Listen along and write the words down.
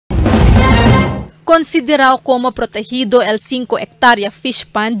Considerado como protegido el 5 hectárea fish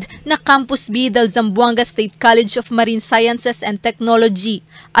pond na Campus B del Zamboanga State College of Marine Sciences and Technology,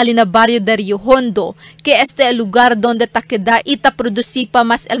 alinabarrio de Rio Hondo, que este el lugar donde taqueda ita producipa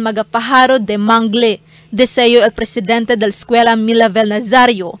más el magapajaro de mangle. Deseo el presidente de la escuela Milavel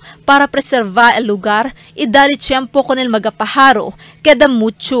Nazario para preservar el lugar y darle tiempo con el magapajaro. Queda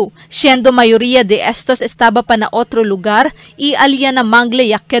mucho, siendo mayoría de estos estaba para otro lugar y aliena mangle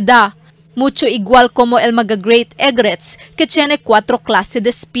ya queda. Mucho igual como el mga great egrets que tiene 4 clases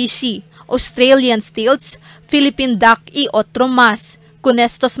de species, Australian stilts, Philippine duck y otro más. Con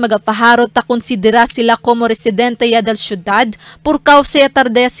estos magapajaro ta considera sila como residente ya del ciudad por causa ya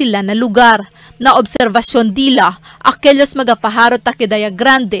tardea sila na lugar. Na observasyon dila, aquellos magapajaro ta quedaya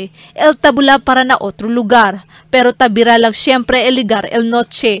grande, el tabula para na otro lugar, pero tabira lang siempre el ligar el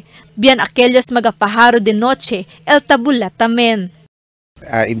noche. Bien aquellos magapajaro de noche, el tabula tamen.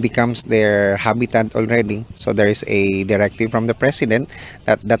 It becomes their habitat already, so there is a directive from the president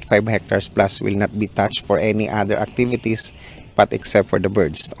that 5 hectares plus will not be touched for any other activities but except for the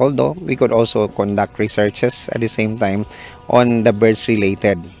birds. Although we could also conduct researches at the same time on the birds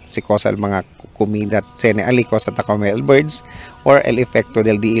related, sikos al mga kumida tene alikos at takamel birds or el efecto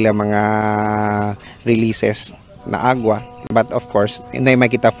del di ila mga releases na agua, but of course hindi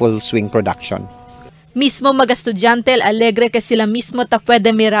makita full swing production. Mismo mag-estudyante el alegre que sila mismo ta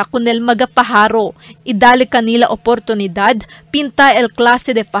pwede mira con el magapajaro. Idali kanila oportunidad, pinta el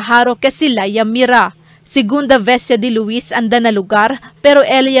klase de pajaro que sila ya mira. Segunda vez ya di Luis anda na lugar, pero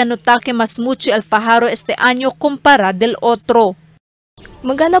él ya nota que mas mucho el pajaro este año kumpara del otro.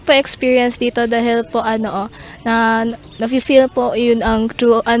 Maganda po experience dito dahil po na-feel po yun ang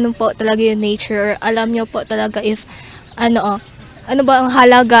true po talaga yung nature. Alam nyo po talaga if ano ba ang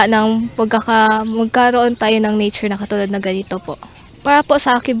halaga ng magkaroon tayo ng nature na katulad na ganito po. Para po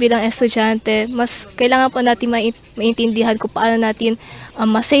sa akin bilang estudyante, mas kailangan po natin maintindihan kung paano natin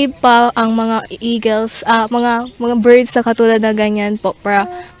masave pa ang mga eagles, mga birds na katulad na ganyan po para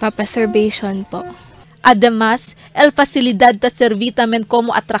preservation po. Además, el facilidad de servir también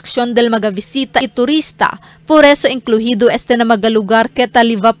como atracción del mga visita y turista. Por eso incluido este na mga lugar que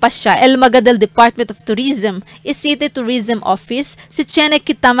taliva pa siya el mga del Department of Tourism y City Tourism Office si tiene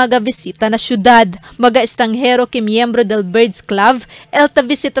kita mga visita na syudad. Mga estranghero que miembro del Birds Club, el ta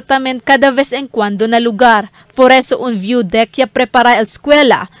visita también cada vez en cuando na lugar. Por eso un view deck ya prepara el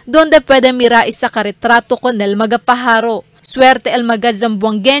escuela donde puede mirar isa ka retrato con el mga pajaro. Suerte el mga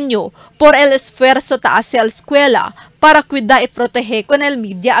zamboangueño por el esfuerzo ta hacia la escuela para cuidar y proteger con el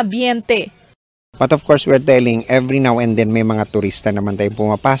media ambiente. But of course, we're telling every now and then may mga turista naman tayong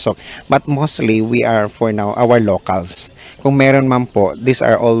pumapasok. But mostly, we are for now our locals. Kung meron man po, these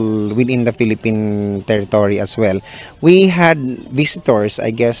are all within the Philippine territory as well. We had visitors, I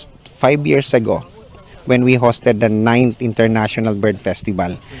guess, 5 years ago when we hosted the 9th International Bird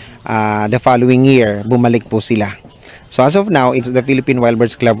Festival. The following year, bumalik po sila. So as of now, it's the Philippine Wild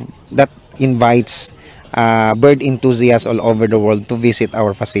Birds Club that invites bird enthusiasts all over the world to visit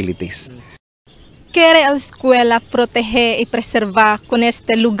our facilities. Quiere la escuela proteger y preservar con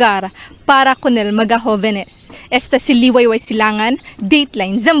este lugar para con el mga jóvenes. Este si Liwayway Silangan,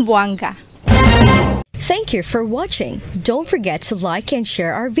 Dateline Zamboanga. Thank you for watching. Don't forget to like and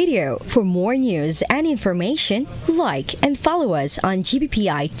share our video. For more news and information, like and follow us on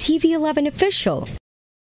GBPI TV 11 Official.